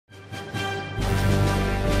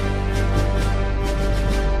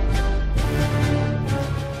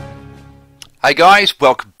Hey guys,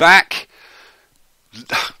 welcome back.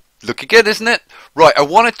 Looking good, isn't it? Right, I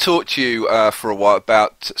want to talk to you for a while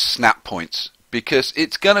about snap points, because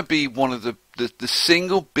it's going to be one of the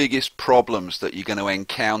single biggest problems that you're going to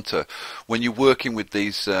encounter when you're working with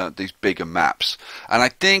these bigger maps. And I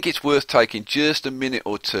think it's worth taking just a minute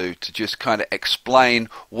or two to just kind of explain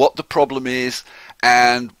what the problem is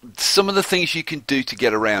and some of the things you can do to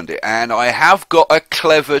get around it. And I have got a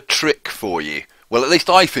clever trick for you. Well, at least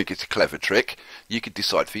I think it's a clever trick. You can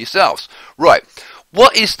decide for yourselves. Right,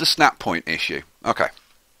 what is the snap point issue? Okay.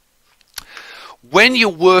 When you're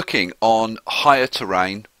working on higher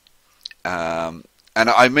terrain, and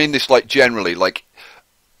I mean this like generally, like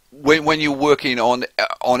when you're working on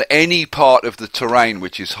any part of the terrain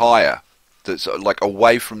which is higher, that's like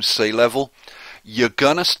away from sea level, you're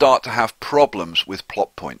gonna start to have problems with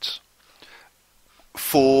plot points.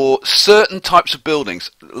 For certain types of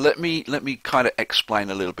buildings, let me kind of explain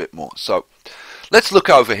a little bit more. So let's look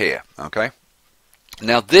over here. Okay,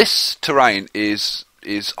 now this terrain is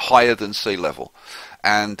higher than sea level,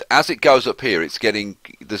 and as it goes up here,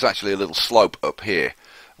 there's actually a little slope up here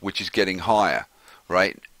which is getting higher,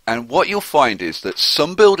 right? And what you'll find is that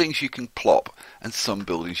some buildings you can plop and some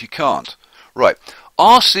buildings you can't. Right,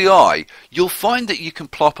 RCI, you'll find that you can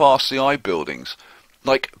plop RCI buildings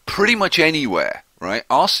like pretty much anywhere. Right,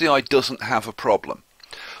 RCI doesn't have a problem,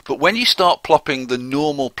 but when you start plopping the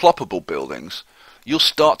normal ploppable buildings, you'll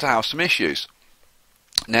start to have some issues.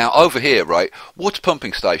 Now over here, right, water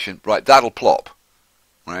pumping station, right, that'll plop,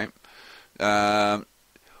 right. The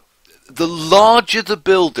larger the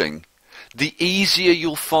building, the easier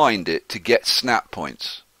you'll find it to get snap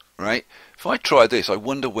points, right. If I try this, I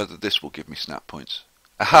wonder whether this will give me snap points.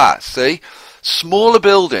 Aha, see, smaller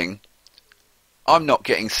building, I'm not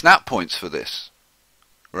getting snap points for this.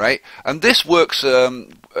 Right, and this works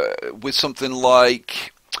with something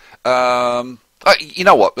like, you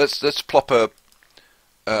know what? Let's plop a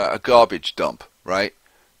garbage dump, right?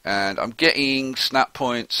 And I'm getting snap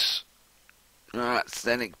points.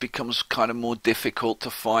 Then it becomes kind of more difficult to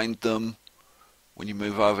find them when you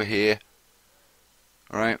move over here,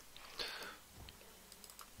 all right?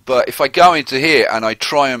 But if I go into here and I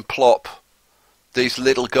try and plop these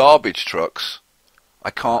little garbage trucks, I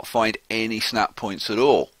can't find any snap points at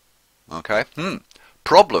all. Okay,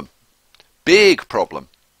 problem, big problem.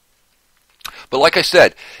 But like I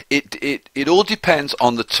said, it all depends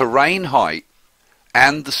on the terrain height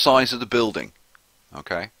and the size of the building.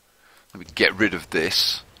 Okay, let me get rid of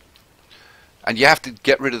this, and you have to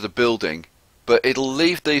get rid of the building, but it'll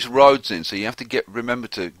leave these roads in, so you have to remember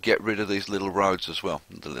to get rid of these little roads as well.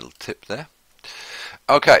 The little tip there.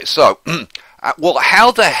 Okay, so well, how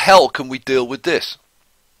the hell can we deal with this?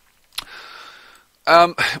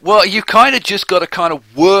 Well, you kind of just got to kind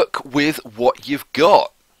of work with what you've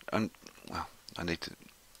got. And well, I need to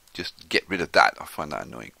just get rid of that. I find that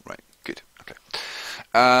annoying. Right, good. Okay.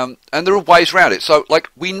 And there are ways around it. So, like,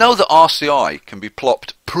 we know that RCI can be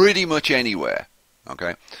plopped pretty much anywhere.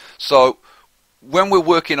 Okay. So, when we're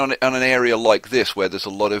working on an area like this, where there's a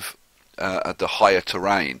lot of the higher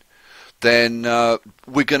terrain, then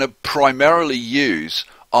we're going to primarily use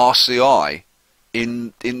RCI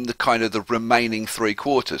in the kind of the remaining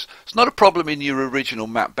 3/4. It's not a problem in your original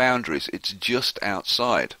map boundaries, it's just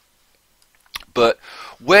outside. But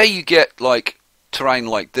where you get like terrain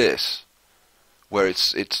like this, where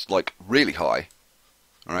it's like really high,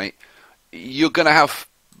 right, you're gonna have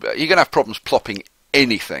problems plopping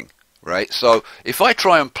anything, right? So if I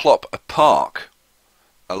try and plop a park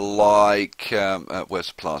like where's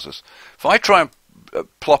the plazas? If I try and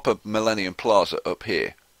plop a Millennium Plaza up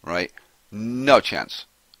here, right, no chance.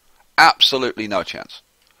 Absolutely no chance.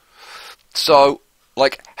 So,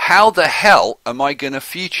 like, how the hell am I going to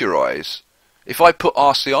futurize? If I put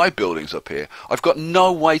RCI buildings up here, I've got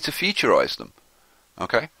no way to futurize them.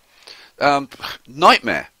 Okay?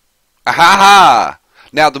 Nightmare. Ahaha!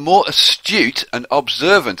 Now, the more astute and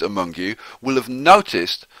observant among you will have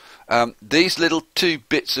noticed these little two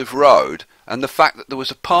bits of road and the fact that there was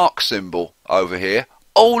a park symbol over here.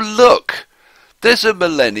 Oh, look! There's a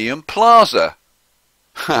Millennium Plaza.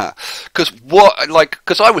 Because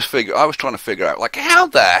I was trying to figure out, like, how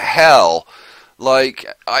the hell, like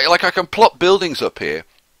I can plot buildings up here,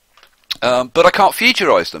 but I can't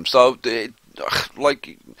futurize them. So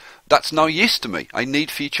like, that's no use to me. I need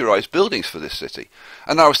futurized buildings for this city.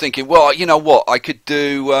 And I was thinking, well, you know what? I could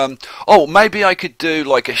do. Maybe I could do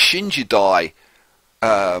like a Shinjidai,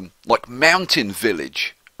 like mountain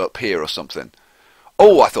village up here or something.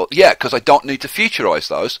 Oh, I thought, yeah, because I don't need to futurize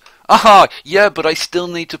those. Aha, yeah, but I still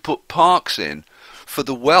need to put parks in for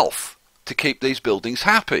the wealth to keep these buildings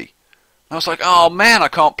happy. I was like, oh man, I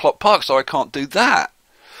can't plot parks, so I can't do that.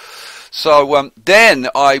 So then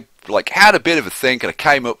I had a bit of a think, and I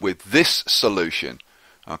came up with this solution.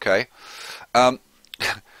 Okay,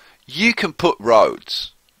 you can put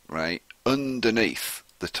roads right underneath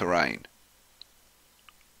the terrain.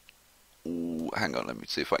 Ooh, hang on, let me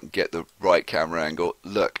see if I can get the right camera angle.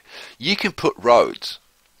 Look, you can put roads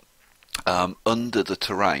under the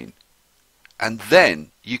terrain, and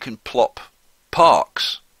then you can plop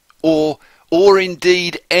parks or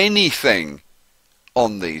indeed anything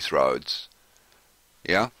on these roads.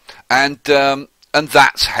 Yeah, and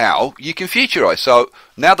that's how you can futurize. So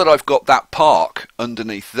now that I've got that park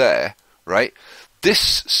underneath there, right,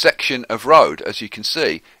 this section of road, as you can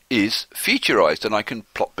see, is futurized, and I can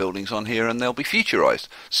plot buildings on here and they'll be futurized.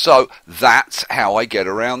 So that's how I get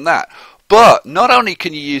around that. But not only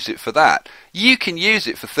can you use it for that, you can use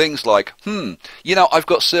it for things like, you know, I've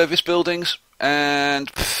got service buildings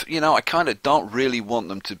and, you know, I kind of don't really want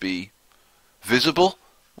them to be visible.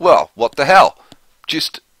 Well, what the hell?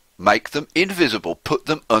 Just make them invisible, put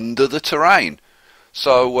them under the terrain.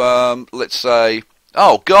 So let's say,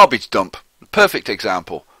 oh, garbage dump, perfect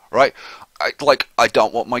example, right? I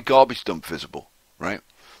don't want my garbage dump visible, right?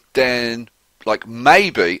 Then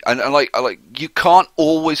maybe, and you can't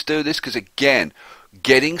always do this, because again,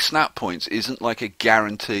 getting snap points isn't like a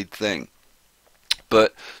guaranteed thing.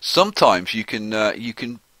 But sometimes you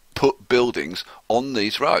can put buildings on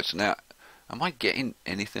these roads. Now, am I getting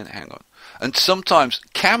anything? Hang on. And sometimes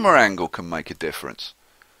camera angle can make a difference.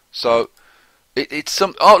 So it's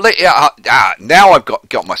some. Oh, yeah. Now I've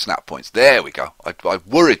got my snap points. There we go. I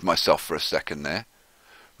worried myself for a second there.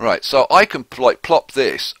 Right. So I can plop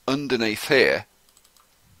this underneath here,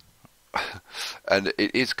 and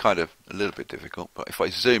it is kind of a little bit difficult. But if I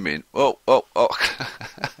zoom in, oh, oh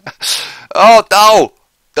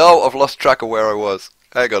no, I've lost track of where I was.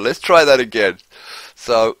 Hang on. Let's try that again.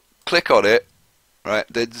 So click on it. Right,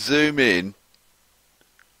 then zoom in.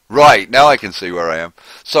 Right, now I can see where I am.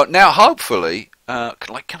 So now hopefully, can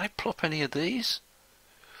I plop any of these?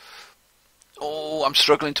 Oh, I'm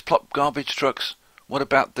struggling to plop garbage trucks. What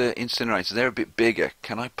about the incinerators? They're a bit bigger.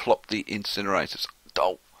 Can I plop the incinerators?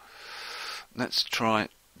 Oh, let's try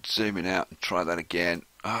zooming out and try that again.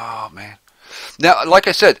 Oh man. Now, like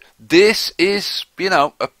I said, this is, you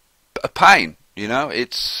know, a pain. You know,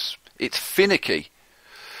 it's finicky.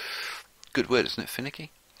 Good word, isn't it? Finicky.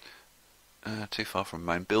 Too far from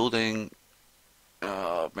main building.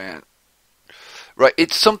 Oh man. Right,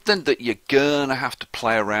 it's something that you're gonna have to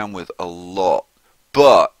play around with a lot,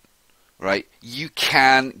 but right, you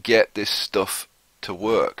can get this stuff to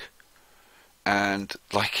work. And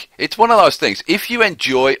it's one of those things. If you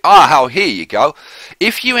enjoy, here you go.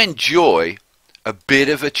 If you enjoy a bit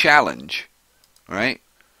of a challenge, right,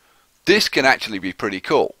 this can actually be pretty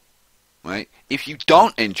cool. Right? If you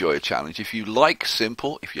don't enjoy a challenge, if you like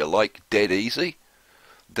simple, if you like dead easy,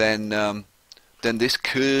 then this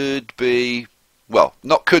could be, well,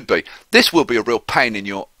 not could be, this will be a real pain in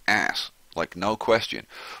your ass, no question.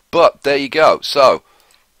 But there you go. So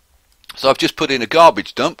I've just put in a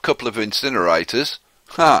garbage dump, couple of incinerators,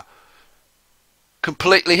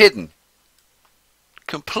 completely hidden,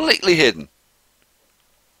 completely hidden.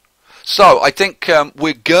 So I think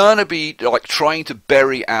we're going to be trying to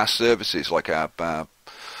bury our services, well,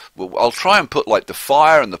 I'll try and put the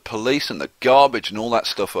fire and the police and the garbage and all that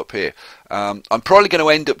stuff up here. I'm probably going to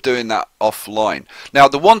end up doing that offline. Now,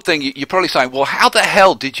 the one thing you're probably saying, well, how the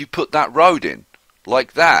hell did you put that road in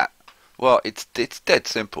like that? Well, it's dead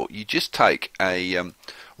simple. You just take a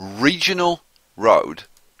regional road,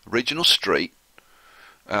 regional street.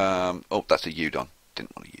 Oh, that's a U-Don.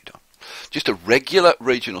 Didn't want a U-Don. Just a regular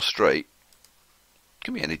regional street.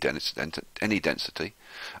 Give me any density,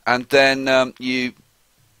 and then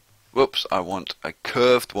whoops, I want a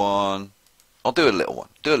curved one. I'll do a little one.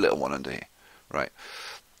 Do a little one under here. Right.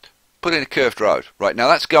 Put in a curved road. Right, now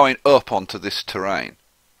that's going up onto this terrain.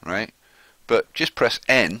 Right. But just press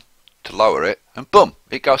N to lower it, and boom,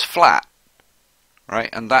 it goes flat. Right,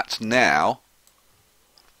 and that's now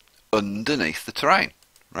underneath the terrain.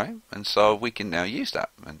 Right, and so we can now use that.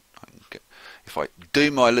 And if I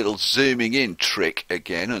do my little zooming in trick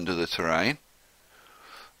again under the terrain,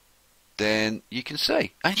 then you can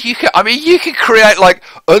see, and you can create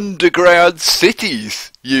underground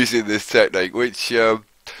cities using this technique, which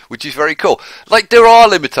is very cool. There are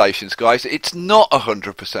limitations, guys. It's not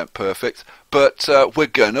 100% perfect, but we're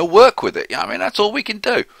gonna work with it. I mean, that's all we can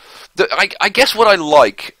do. I guess what I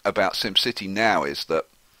like about SimCity now is that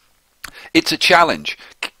it's a challenge,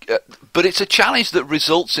 but it's a challenge that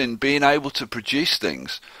results in being able to produce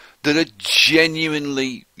things that are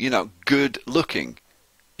genuinely, good looking.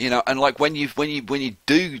 You know, and like when you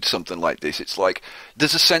do something like this, it's like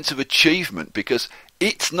there's a sense of achievement because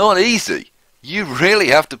it's not easy. You really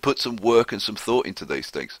have to put some work and some thought into these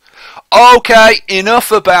things. Okay,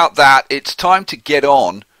 enough about that. It's time to get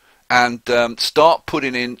on and start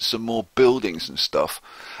putting in some more buildings and stuff.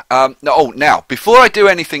 Now, before I do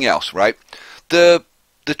anything else, right? The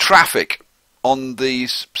traffic on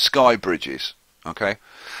these Skye bridges, okay?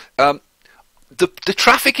 The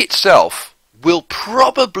traffic itself will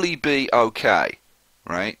probably be okay,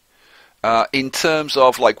 right? In terms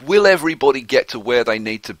of like, will everybody get to where they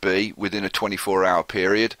need to be within a 24-hour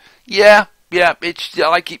period? Yeah, it's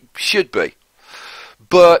like it should be.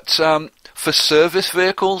 But for service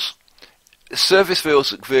vehicles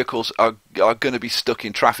are going to be stuck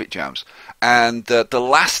in traffic jams, and the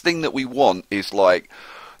last thing that we want is like,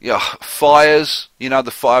 fires. You know,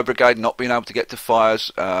 the fire brigade not being able to get to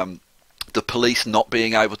fires. The police not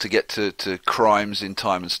being able to get to crimes in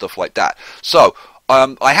time and stuff like that. So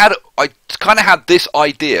I kind of had this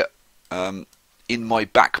idea in my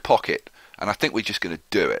back pocket, and I think we're just going to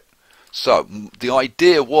do it. So the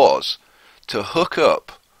idea was to hook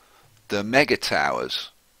up the mega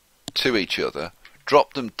towers to each other,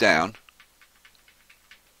 drop them down.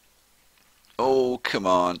 Oh, come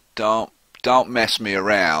on, don't mess me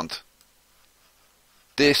around.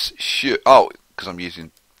 This should, because I'm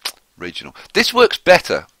using regional. This works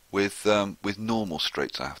better with normal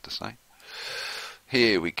streets, I have to say.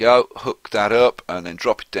 Here we go. Hook that up and then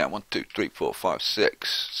drop it down. 1, 2, 3, 4, 5,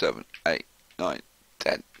 6, 7, 8, 9,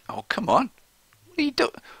 10. Oh, come on. What are you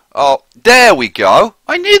doing? Oh, there we go.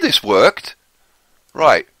 I knew this worked.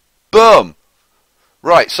 Right. Boom.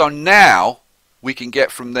 Right, so now we can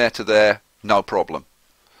get from there to there, no problem.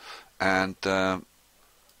 And now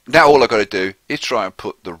all I've got to do is try and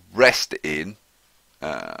put the rest in.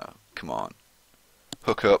 Come on.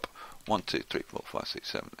 Hook up. 1, 2, 3, 4, 5, 6,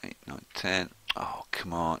 7, 8, 9, 10. Oh,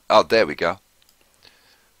 come on. Oh, there we go.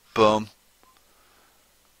 Boom.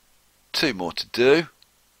 2 more to do.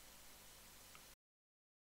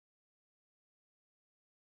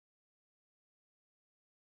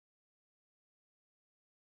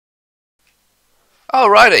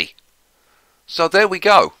 Alrighty. So there we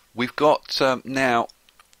go. We've got now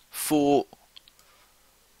 4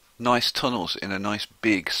 nice tunnels in a nice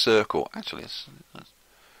big circle. Actually,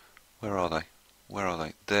 where are they? Where are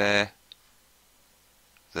they? There.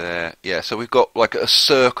 There. Yeah, so we've got like a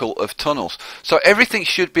circle of tunnels. So everything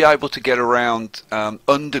should be able to get around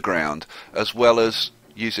underground as well as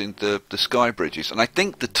using the Skye bridges. And I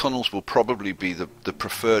think the tunnels will probably be the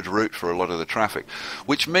preferred route for a lot of the traffic,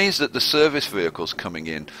 which means that the service vehicles coming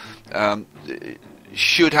in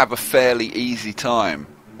should have a fairly easy time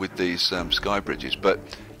with these Skye bridges. But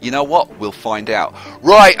you know what? We'll find out.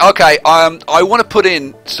 Right, okay, I want to put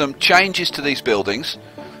in some changes to these buildings.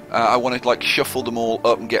 I want to like shuffle them all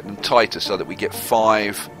up and get them tighter so that we get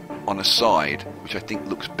 5 on a side, which I think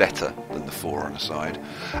looks better than the 4 on a side.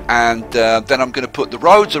 And then I'm going to put the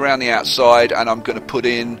roads around the outside, and I'm going to put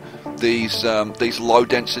in these low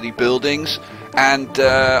density buildings. And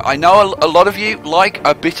I know a lot of you like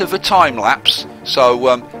a bit of a time lapse,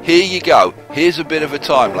 so here you go. Here's a bit of a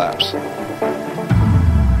time lapse.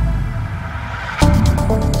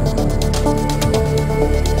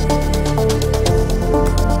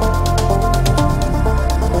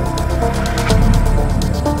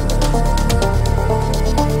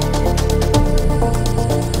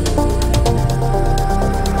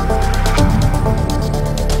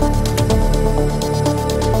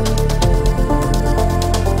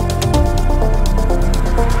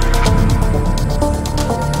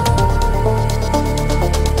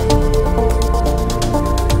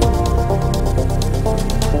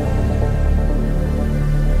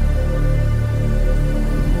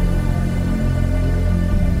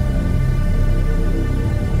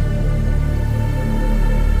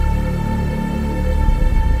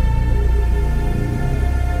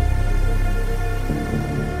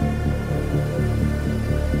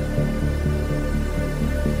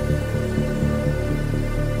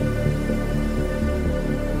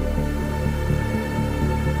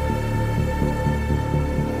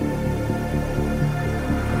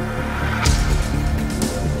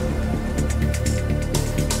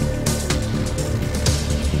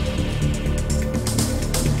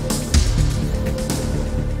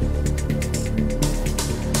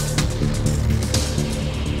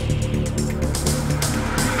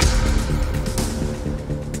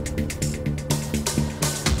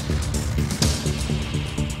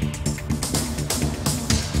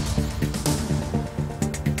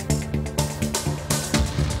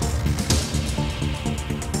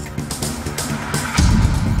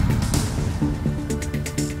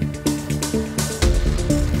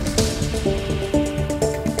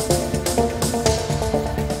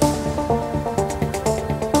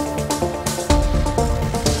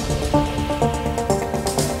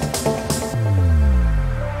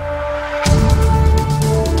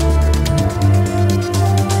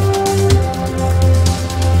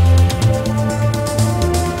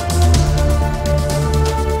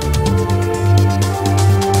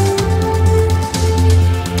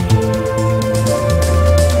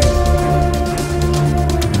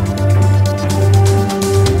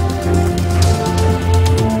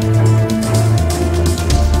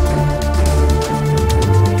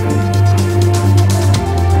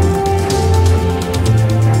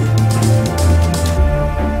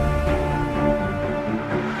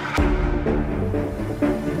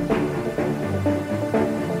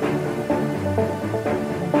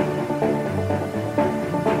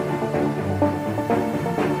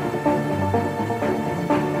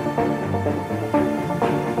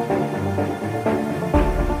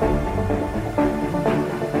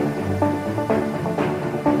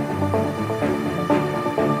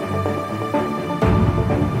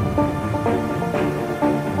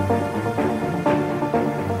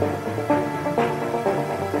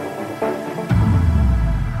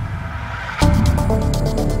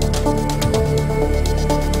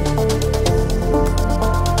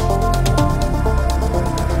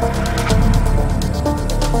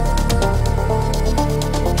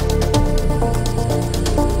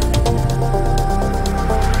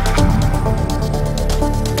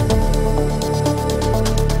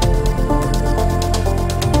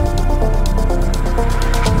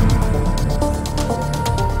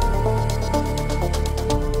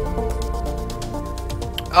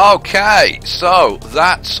 Okay, so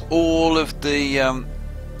that's all of the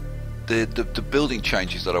building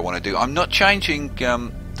changes that I want to do. I'm not changing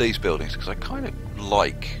these buildings because I kind of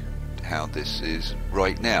like how this is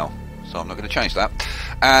right now, so I'm not going to change that.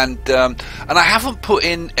 And I haven't put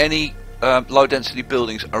in any low density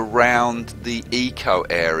buildings around the eco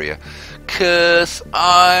area because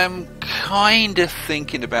I'm kind of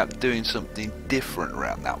thinking about doing something different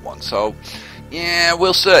around that one. So yeah,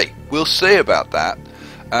 we'll see about that.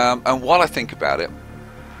 And while I think about it,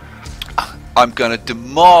 I'm going to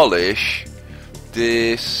demolish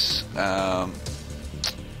this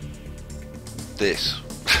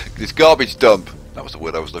this garbage dump. That was the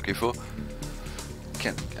word I was looking for.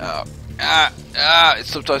 It's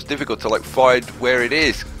sometimes difficult to like find where it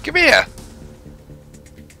is. Come here.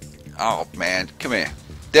 Oh man, come here.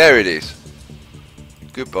 There it is.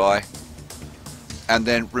 Goodbye. And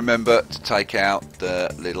then remember to take out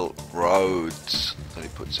the little roads that he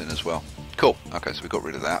puts in as well. Cool. Okay, so we got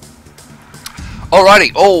rid of that.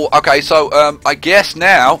 Alrighty. Oh, okay. So I guess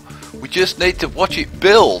now we just need to watch it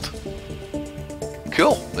build.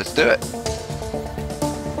 Cool. Let's do it.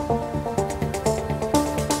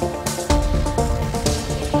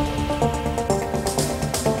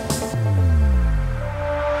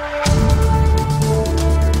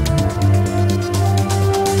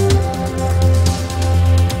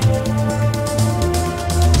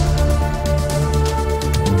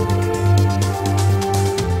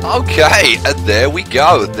 Okay, and there we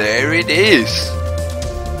go. There it is.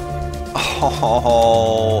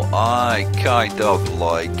 Oh, I kind of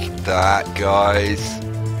like that, guys.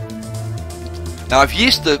 Now I've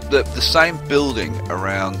used the same building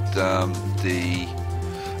around the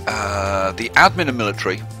admin and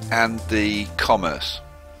military and the commerce.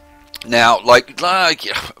 Now, like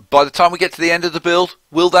by the time we get to the end of the build,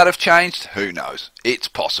 will that have changed? Who knows? It's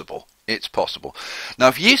possible. It's possible. Now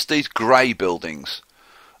I've used these grey buildings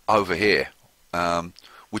over here,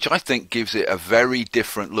 which I think gives it a very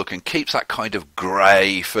different look and keeps that kind of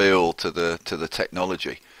grey feel to the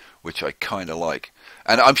technology, which I kind of like.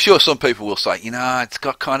 And I'm sure some people will say, you know, it's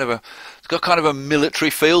got kind of a military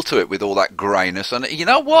feel to it with all that greyness. And you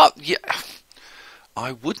know what? Yeah,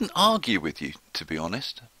 I wouldn't argue with you, to be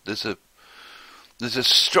honest. I think there's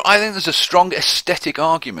a strong aesthetic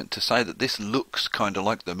argument to say that this looks kind of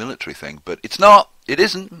like the military thing, but it's not. It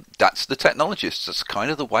isn't. That's the technologists. That's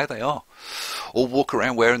kind of the way they are. All walk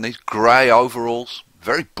around wearing these grey overalls.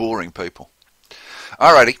 Very boring people.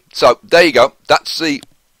 Alrighty, so there you go. That's the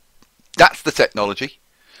technology.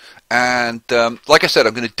 And like I said,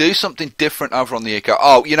 I'm going to do something different over on the eco.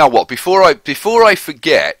 Oh, you know what? Before I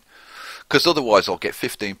forget, because otherwise I'll get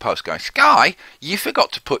 15 posts going, Skye, you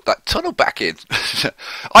forgot to put that tunnel back in.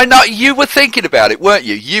 I know you were thinking about it, weren't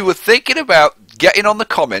you? You were thinking about getting on the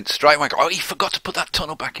comments straight away. Oh, you forgot to put that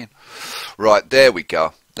tunnel back in. Right, there we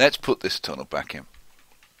go. Let's put this tunnel back in.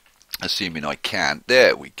 Assuming I can.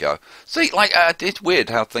 There we go. See, like it's weird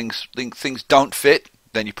how things don't fit.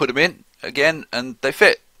 Then you put them in again and they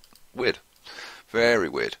fit. Weird. Very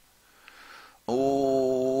weird.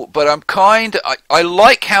 Oh, but I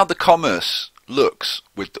like how the commerce looks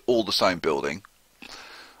with all the same building.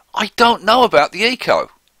 I don't know about the eco.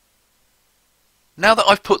 Now that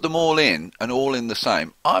I've put them all in and all in the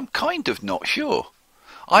same, I'm kind of not sure.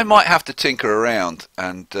 I might have to tinker around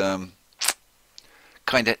and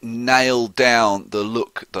kind of nail down the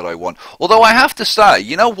look that I want. Although I have to say,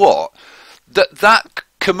 you know what? That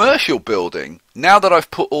commercial building, now that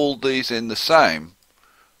I've put all these in the same,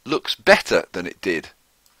 looks better than it did.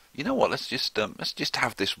 You know what? Let's just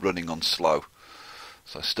have this running on slow,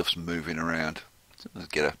 so stuff's moving around. Let's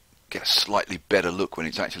get a slightly better look when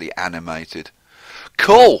it's actually animated.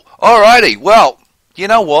 Cool. Alrighty. Well, you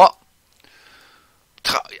know what?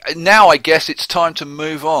 Now I guess it's time to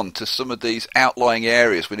move on to some of these outlying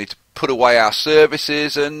areas. We need to put away our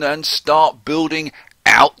services and start building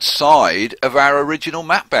outside of our original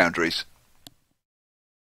map boundaries.